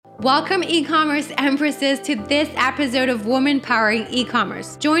Welcome e-commerce empresses to this episode of Woman Powering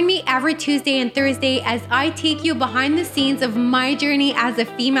E-commerce. Join me every Tuesday and Thursday as I take you behind the scenes of my journey as a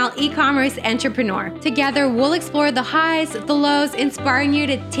female e-commerce entrepreneur. Together, we'll explore the highs, the lows, inspiring you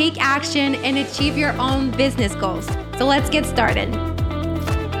to take action and achieve your own business goals. So let's get started.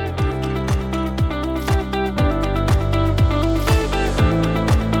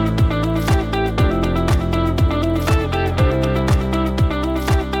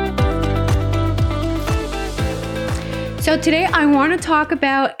 So today I want to talk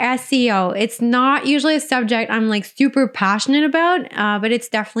about SEO. It's not usually a subject I'm super passionate about, but it's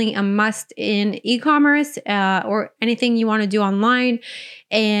definitely a must in e-commerce or anything you want to do online.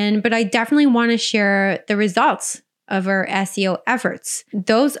 But I definitely want to share the results of our SEO efforts.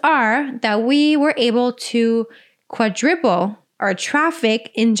 Those are that we were able to quadruple our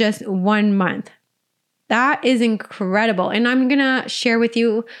traffic in just 1 month. That is incredible. And I'm going to share with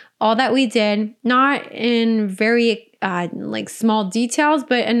you all that we did, not in very small details,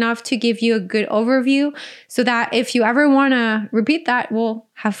 but enough to give you a good overview so that if you ever want to repeat that, we'll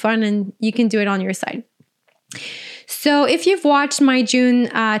have fun and you can do it on your side. So if you've watched my June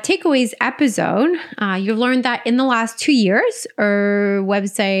takeaways episode, you've learned that in the last 2 years, our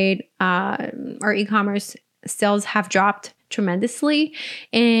website, our e-commerce sales have dropped tremendously.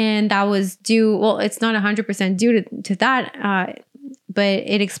 And that was due, well, it's not 100% due to that, but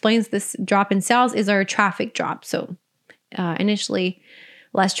it explains this drop in sales is our traffic drop. So initially,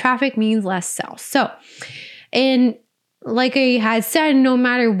 less traffic means less sales. So, and like I had said, no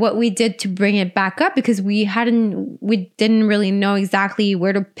matter what we did to bring it back up, because we didn't really know exactly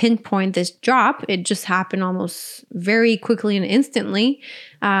where to pinpoint this drop. It just happened almost very quickly and instantly.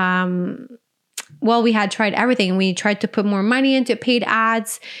 Well, we had tried everything. We tried to put more money into paid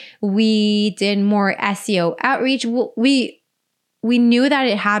ads. We did more SEO outreach. We knew that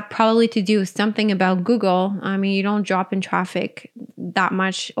it had probably to do with something about Google. I mean, you don't drop in traffic that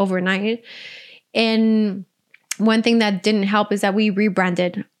much overnight. And one thing that didn't help is that we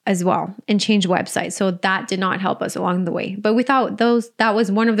rebranded as well and changed websites. So that did not help us along the way. But we thought that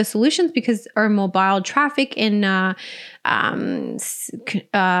was one of the solutions because our mobile traffic and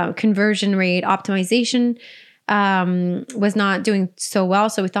conversion rate optimization was not doing so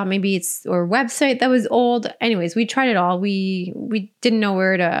well. So we thought maybe it's our website that was old. Anyways, we tried it all. We didn't know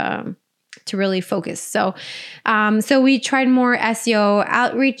where to really focus. So we tried more SEO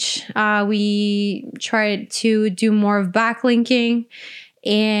outreach. We tried to do more of backlinking.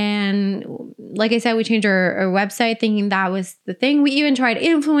 And like I said, we changed our website thinking that was the thing. We even tried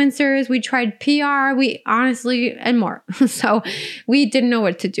influencers. We tried PR. And more. So we didn't know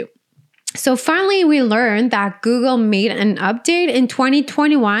what to do. So finally, we learned that Google made an update in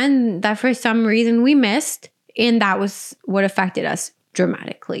 2021 that for some reason we missed. And that was what affected us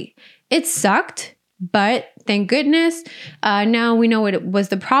dramatically. It sucked, but thank goodness, now we know what was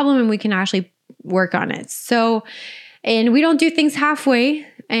the problem and we can actually work on it. So, and we don't do things halfway,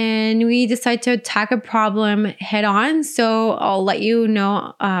 and we decide to attack a problem head on. So I'll let you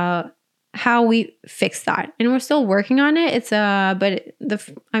know how we fix that. And we're still working on it.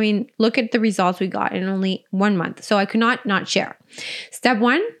 Look at the results we got in only 1 month. So I could not share. Step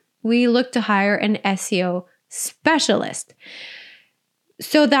 1, we look to hire an SEO specialist.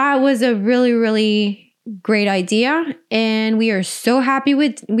 So that was a really, really great idea. And we are so happy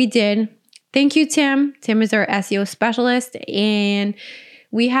we did. Thank you, Tim. Tim is our SEO specialist. And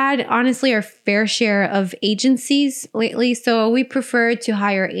we had honestly our fair share of agencies lately. So we prefer to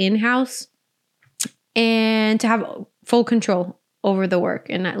hire in-house and to have full control over the work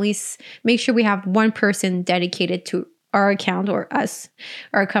and at least make sure we have one person dedicated to our account or us,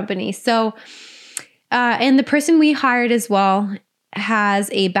 our company. So, and the person we hired as well has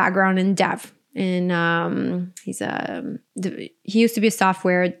a background in dev. And he used to be a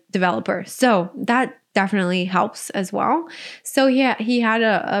software developer. So that definitely helps as well. So yeah, he had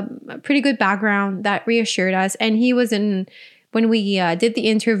a pretty good background that reassured us. And he was when we did the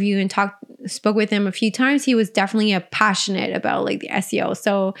interview and spoke with him a few times, he was definitely passionate about the SEO.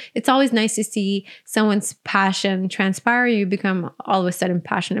 So it's always nice to see someone's passion transpire. You become all of a sudden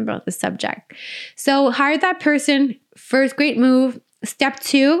passionate about the subject. So hired that person. First great move. Step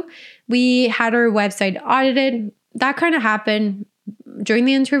 2, we had our website audited. That kind of happened during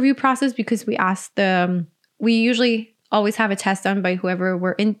the interview process because we usually always have a test done by whoever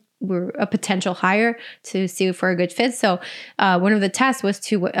we're a potential hire to see if we're a good fit. So one of the tests was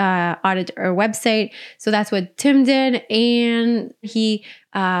to audit our website. So that's what Tim did. And he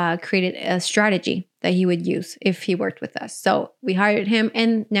created a strategy that he would use if he worked with us. So we hired him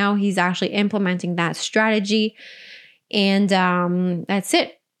and now he's actually implementing that strategy. And that's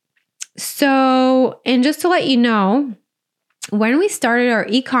it. So, and just to let you know, when we started our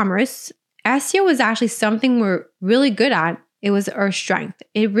e-commerce, SEO was actually something we're really good at. It was our strength.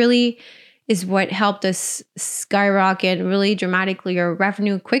 It really is what helped us skyrocket really dramatically our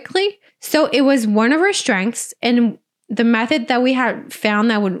revenue quickly. So it was one of our strengths, and the method that we had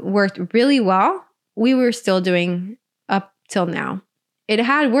found that would work really well, we were still doing up till now. It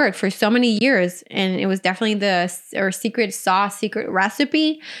had worked for so many years, and it was definitely our secret sauce, secret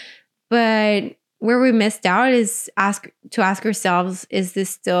recipe. But where we missed out is ask ourselves, is this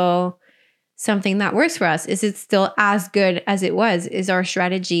still something that works for us? Is it still as good as it was? Is our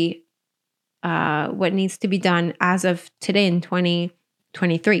strategy what needs to be done as of today in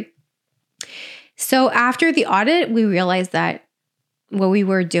 2023? So after the audit, we realized that what we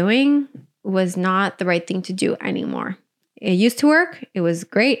were doing was not the right thing to do anymore. It used to work. It was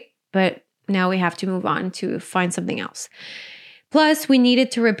great, but now we have to move on to find something else. Plus, we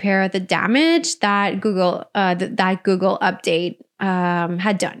needed to repair the damage that Google update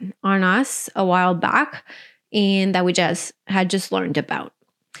had done on us a while back, and that we had just learned about.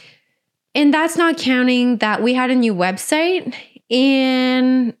 And that's not counting that we had a new website.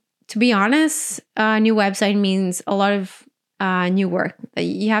 And to be honest, a new website means a lot of new work.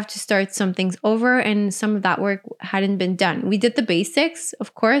 You have to start some things over, and some of that work hadn't been done. We did the basics,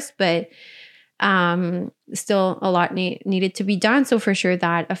 of course, but still a lot needed to be done. So for sure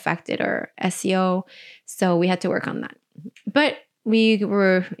that affected our SEO. So we had to work on that. But we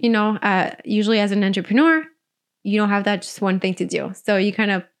were, usually as an entrepreneur, you don't have that just one thing to do. So you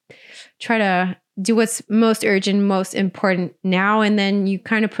kind of try to do what's most urgent, most important now. And then you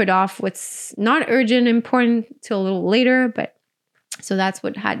kind of put off what's not urgent, important till a little later. But so that's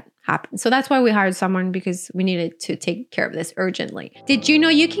what had happened. So that's why we hired someone, because we needed to take care of this urgently. Did you know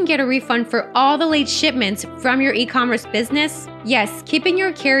you can get a refund for all the late shipments from your e-commerce business? Yes, keeping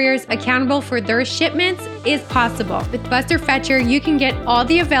your carriers accountable for their shipments is possible. With Buster Fetcher, you can get all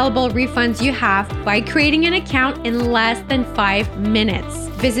the available refunds you have by creating an account in less than 5 minutes.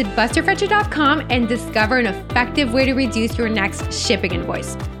 Visit busterfetcher.com and discover an effective way to reduce your next shipping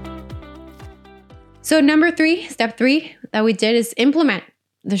invoice. So step 3 that we did is implement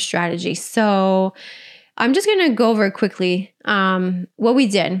the strategy. So I'm just going to go over quickly what we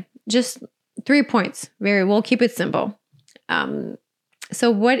did. Just 3 points. We'll keep it simple.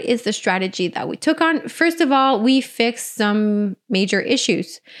 So what is the strategy that we took on? First of all, we fixed some major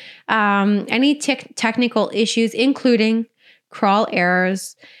issues. Any technical issues, including crawl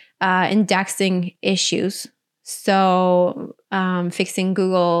errors, indexing issues. So fixing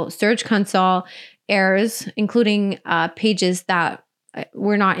Google Search Console errors, including pages that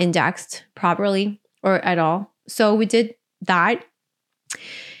were not indexed properly or at all. So we did that.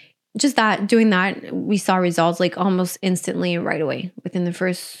 Doing that, we saw results like almost instantly right away within the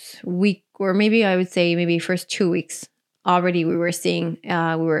first week, or maybe first 2 weeks. Already we were seeing, we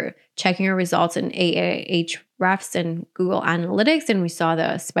were checking our results in Ahrefs and Google Analytics, and we saw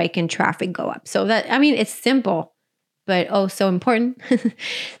the spike in traffic go up. So it's simple, but so important.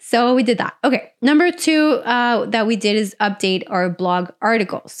 So we did that. Okay. Number 2 that we did is update our blog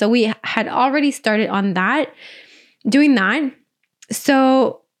articles. So we had already started on doing that.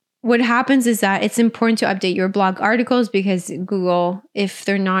 So what happens is that it's important to update your blog articles, because Google, if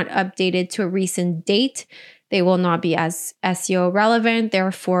they're not updated to a recent date, they will not be as SEO relevant.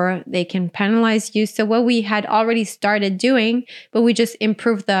 Therefore, they can penalize you. So what we had already started doing, but we just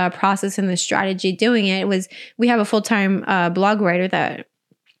improved the process and the strategy doing it, was we have a full-time blog writer that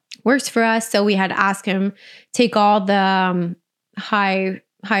works for us. So we had asked him take all the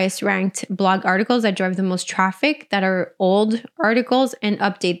highest ranked blog articles that drive the most traffic, that are old articles, and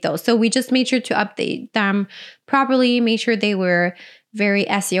update those. So we just made sure to update them properly, made sure they were very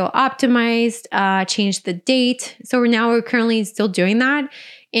SEO optimized, changed the date. So we're currently still doing that.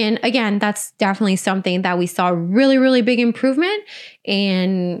 And again, that's definitely something that we saw really, really big improvement,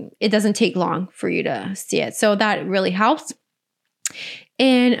 and it doesn't take long for you to see it. So that really helps.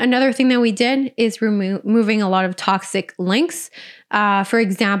 And another thing that we did is removing a lot of toxic links. For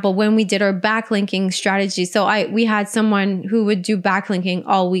example, when we did our backlinking strategy, we had someone who would do backlinking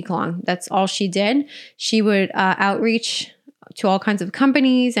all week long. That's all she did. She would outreach to all kinds of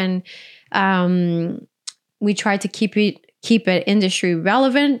companies, and we tried to keep it industry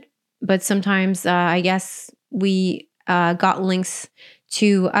relevant. But sometimes, I guess we got links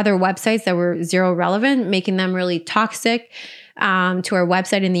to other websites that were zero relevant, making them really toxic to our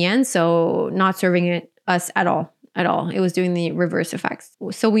website in the end. So not serving us at all. It was doing the reverse effects.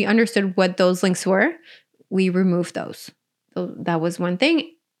 So we understood what those links were. We removed those. So that was one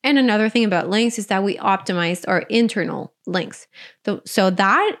thing. And another thing about links is that we optimized our internal links. So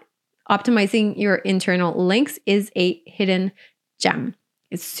that optimizing your internal links is a hidden gem.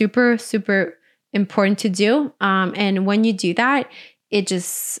 It's super, super important to do. And when you do that, it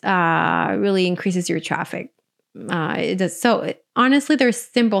just really increases your traffic. It does. So honestly, there's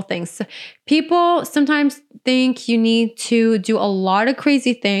simple things. People sometimes think you need to do a lot of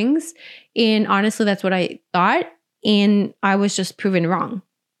crazy things. And honestly, that's what I thought. And I was just proven wrong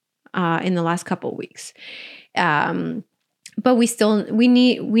in the last couple of weeks. But we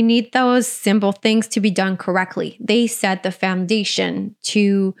need those simple things to be done correctly. They set the foundation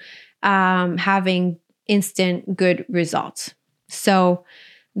to having instant good results. So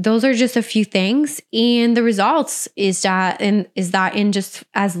those are just a few things, and the results is that in just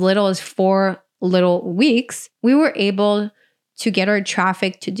as little as 4 little weeks, we were able to get our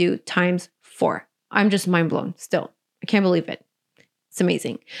traffic to do times 4. I'm just mind blown still. I can't believe it. It's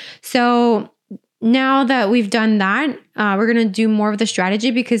amazing. So now that we've done that, we're going to do more of the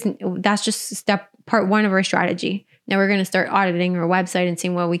strategy, because that's just part 1 of our strategy. Now we're going to start auditing our website and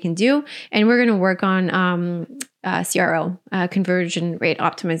seeing what we can do. And we're going to work on CRO, conversion rate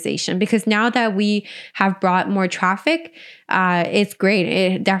optimization, because now that we have brought more traffic, it's great.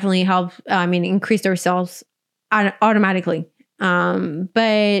 It definitely helps, increase our sales automatically.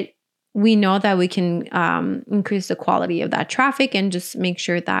 But we know that we can increase the quality of that traffic and just make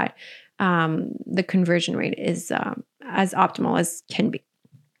sure that the conversion rate is as optimal as can be.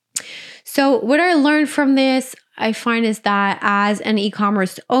 So what I learned from this, I find, is that as an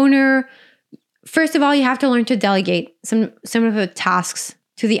e-commerce owner, first of all, you have to learn to delegate some of the tasks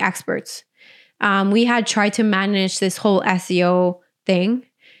to the experts. We had tried to manage this whole SEO thing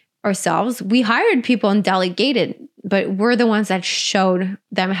ourselves. We hired people and delegated, but we're the ones that showed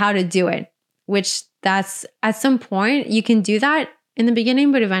them how to do it, which that's at some point you can do that in the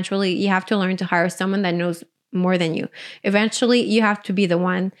beginning, but eventually you have to learn to hire someone that knows more than you. Eventually you have to be the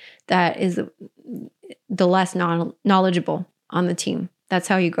one that is the less knowledgeable on the team. That's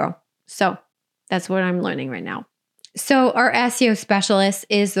how you grow. So that's what I'm learning right now. So our SEO specialist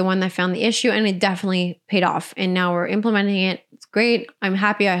is the one that found the issue, and it definitely paid off. And now we're implementing it. It's great. I'm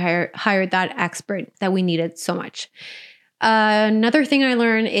happy I hired that expert that we needed so much. Another thing I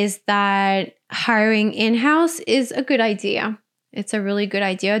learned is that hiring in-house is a good idea. It's a really good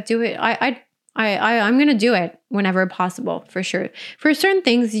idea. Do it. I'm going to do it whenever possible, for sure. For certain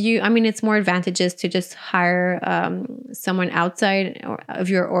things, it's more advantageous to just hire someone outside of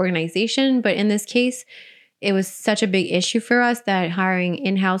your organization. But in this case, it was such a big issue for us that hiring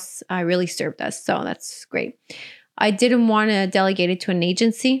in-house really served us. So that's great. I didn't want to delegate it to an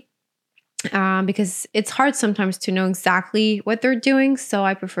agency because it's hard sometimes to know exactly what they're doing. So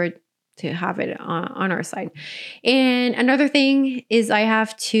I preferred to have it on our side. And another thing is I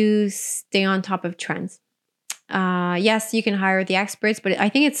have to stay on top of trends. Yes, you can hire the experts, but I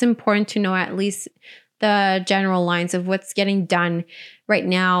think it's important to know at least the general lines of what's getting done right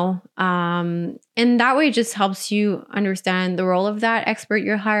now. And that way it just helps you understand the role of that expert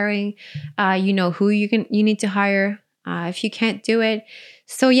you're hiring. You know who you need to hire if you can't do it.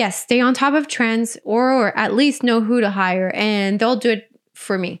 So yes, stay on top of trends, or at least know who to hire, and they'll do it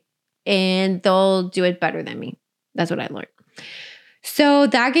for me. And they'll do it better than me. That's what I learned. So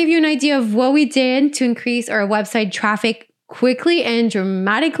that gave you an idea of what we did to increase our website traffic quickly and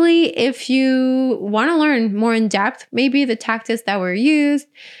dramatically. If you want to learn more in depth, maybe the tactics that were used,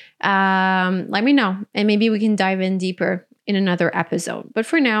 let me know. And maybe we can dive in deeper in another episode. But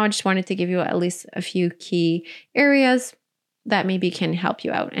for now, I just wanted to give you at least a few key areas that maybe can help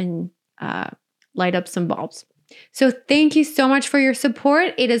you out and light up some bulbs. So thank you so much for your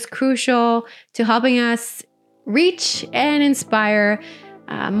support. It is crucial to helping us reach and inspire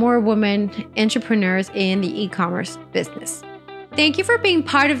more women entrepreneurs in the e-commerce business. Thank you for being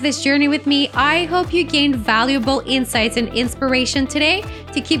part of this journey with me. I hope you gained valuable insights and inspiration today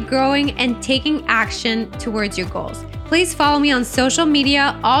to keep growing and taking action towards your goals. Please follow me on social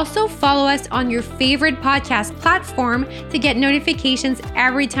media. Also follow us on your favorite podcast platform to get notifications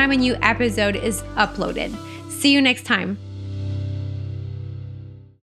every time a new episode is uploaded. See you next time.